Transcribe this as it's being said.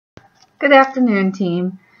Good afternoon,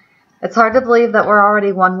 team. It's hard to believe that we're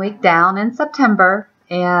already 1 week down in September,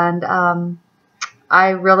 and I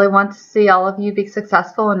really want to see all of you be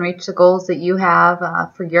successful and reach the goals that you have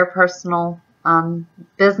for your personal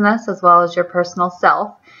business as well as your personal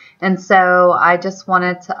self. And so I just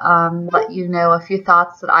wanted to let you know a few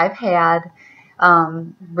thoughts that I've had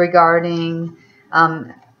regarding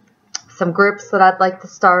some groups that I'd like to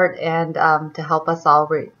start and to help us all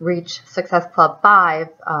reach Success Club 5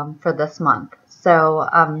 for this month. So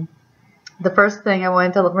the first thing I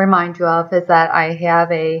wanted to remind you of is that I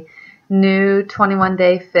have a new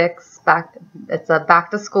 21-day fix it's a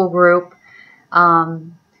back to school group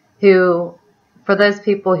who, for those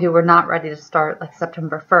people who were not ready to start like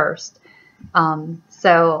September 1st.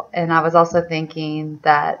 And I was also thinking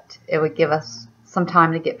that it would give us some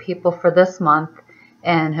time to get people for this month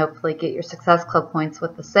and hopefully get your Success Club points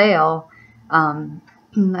with the sale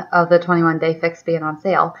of the 21-day fix being on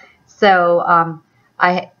sale. So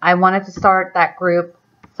I wanted to start that group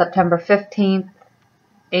September 15th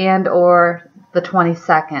and or the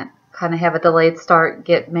 22nd. Kind of have a delayed start,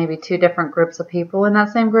 get maybe 2 different groups of people in that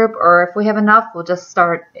same group, or if we have enough, we'll just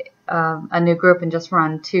start a new group and just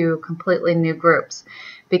run 2 completely new groups,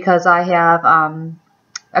 because I have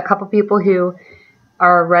a couple people who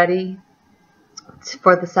are ready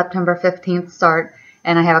for the September 15th start,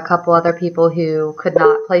 and I have a couple other people who could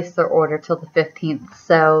not place their order till the 15th,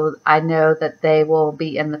 so I know that they will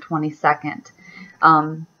be in the 22nd.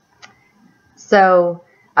 So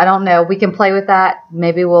I don't know, we can play with that.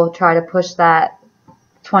 Maybe we'll try to push that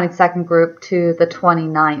 22nd group to the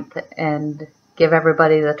 29th and give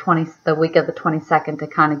everybody the week of the 22nd to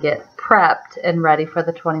kind of get prepped and ready for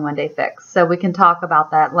the 21-day fix. So we can talk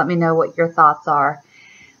about that. Let me know what your thoughts are.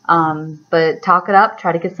 But talk it up,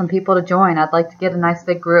 try to get some people to join. I'd like to get a nice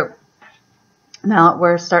big group now that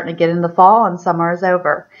we're starting to get in the fall and summer is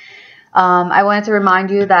over. I wanted to remind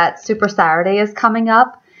you that Super Saturday is coming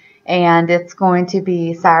up, and it's going to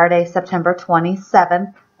be Saturday, September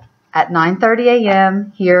 27th at 9:30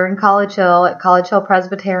 a.m. here in College Hill at College Hill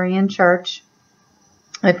Presbyterian Church.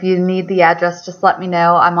 If you need the address, just let me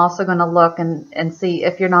know. I'm also going to look and see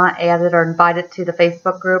if you're not added or invited to the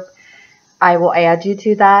Facebook group. I will add you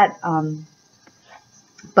to that,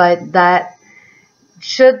 but that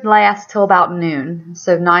should last till about noon.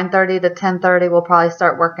 So 9:30 to 10:30, we'll probably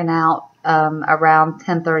start working out around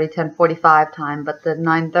 10:30, 10:45 time. But the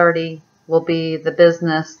 9:30 will be the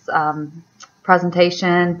business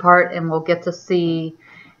presentation part, and we'll get to see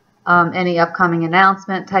any upcoming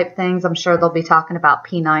announcement type things. I'm sure they'll be talking about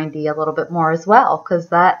P90 a little bit more as well, because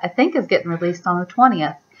that I think is getting released on the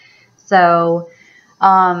 20th. So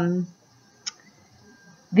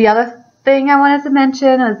the other thing I wanted to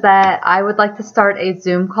mention is that I would like to start a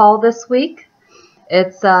Zoom call this week.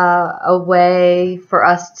 It's a way for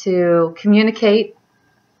us to communicate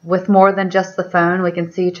with more than just the phone. We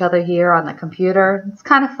can see each other here on the computer. It's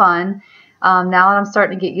kind of fun. Now that I'm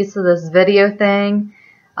starting to get used to this video thing,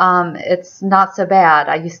 it's not so bad.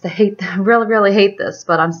 I used to really hate this,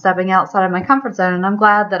 but I'm stepping outside of my comfort zone, and I'm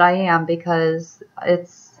glad that I am, because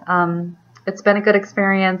it's been a good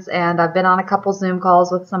experience, and I've been on a couple Zoom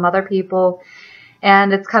calls with some other people,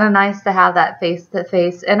 and it's kind of nice to have that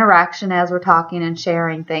face-to-face interaction as we're talking and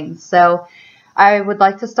sharing things. So I would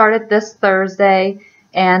like to start it this Thursday,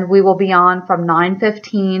 and we will be on from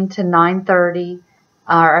 9:15 to 9:30,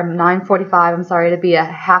 or 9:45, I'm sorry, to be a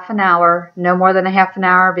half an hour, no more than a half an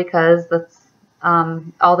hour, because that's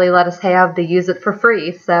all they let us have to use it for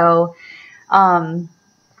free. So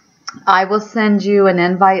I will send you an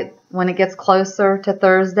invite when it gets closer to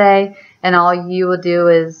Thursday, and all you will do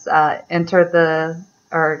is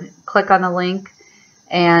click on the link,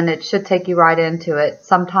 and it should take you right into it.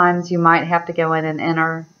 Sometimes you might have to go in and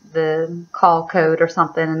enter the call code or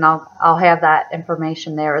something, and I'll have that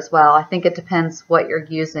information there as well. I think it depends what you're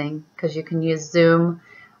using, because you can use Zoom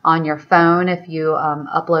on your phone if you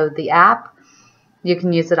upload the app. You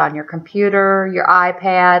can use it on your computer, your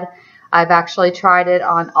iPad. I've actually tried it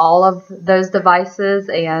on all of those devices,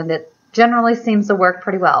 and it generally seems to work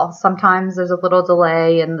pretty well. Sometimes there's a little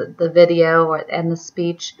delay in the video and the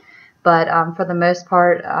speech, but for the most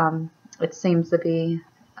part, it seems to be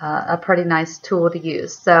a pretty nice tool to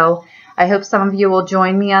use. So I hope some of you will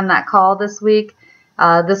join me on that call this week.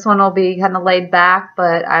 This one will be kind of laid back,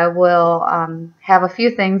 but I will have a few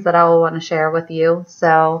things that I will want to share with you.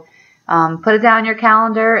 So put it down in your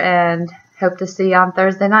calendar, and hope to see you on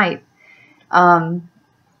Thursday night.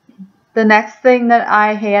 The next thing that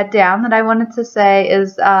I had down that I wanted to say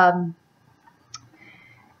is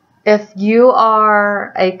if you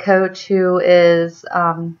are a coach who is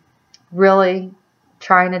really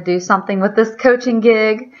trying to do something with this coaching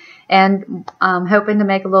gig and hoping to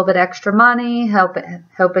make a little bit extra money,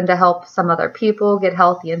 hoping to help some other people get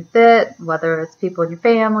healthy and fit, whether it's people in your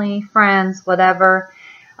family, friends, whatever.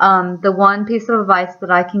 The one piece of advice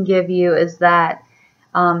that I can give you is that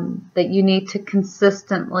you need to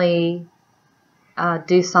consistently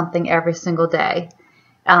do something every single day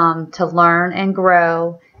to learn and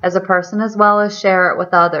grow as a person, as well as share it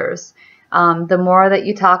with others. The more that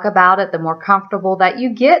you talk about it, the more comfortable that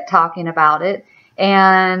you get talking about it.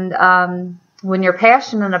 And when you're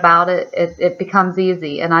passionate about it, it becomes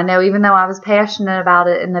easy. And I know even though I was passionate about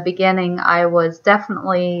it in the beginning, I was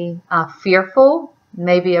definitely fearful,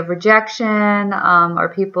 maybe of rejection,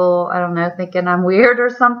 or people, I don't know, thinking I'm weird or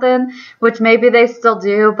something, which maybe they still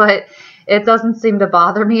do, but it doesn't seem to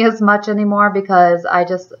bother me as much anymore because I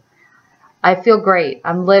feel great.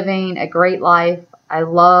 I'm living a great life. I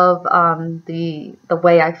love the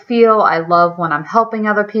way I feel. I love when I'm helping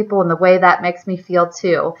other people and the way that makes me feel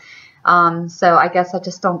too. So I guess I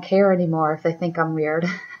just don't care anymore if they think I'm weird.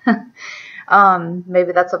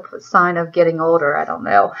 Maybe that's a sign of getting older. I don't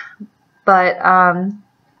know. But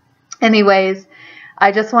anyways,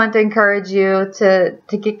 I just want to encourage you to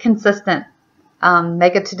get consistent.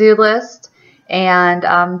 Make a to-do list. And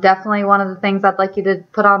definitely one of the things I'd like you to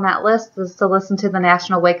put on that list is to listen to the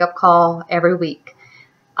National Wake Up Call every week.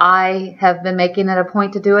 I have been making it a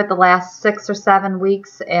point to do it the last 6 or 7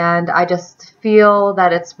 weeks, and I just feel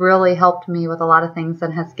that it's really helped me with a lot of things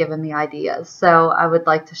and has given me ideas. So I would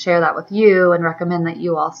like to share that with you and recommend that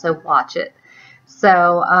you also watch it.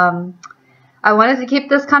 So I wanted to keep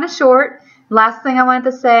this kind of short. Last thing I wanted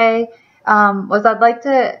to say was I'd like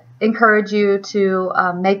to encourage you to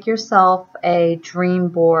make yourself a dream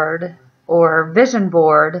board or vision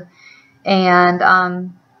board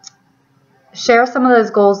and share some of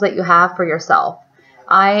those goals that you have for yourself.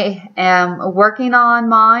 I am working on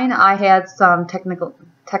mine. I had some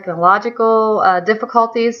technological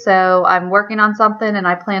difficulties, so I'm working on something and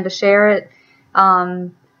I plan to share it.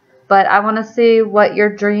 But I want to see what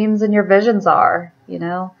your dreams and your visions are, you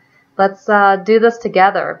know. Let's do this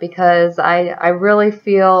together because I really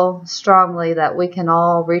feel strongly that we can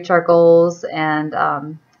all reach our goals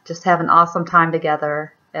and just have an awesome time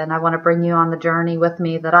together. And I want to bring you on the journey with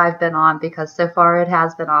me that I've been on because so far it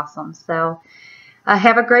has been awesome. So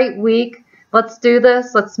have a great week. Let's do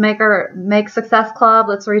this. Let's make Success Club.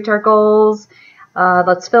 Let's reach our goals.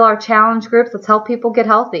 Let's fill our challenge groups. Let's help people get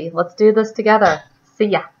healthy. Let's do this together. See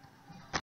ya.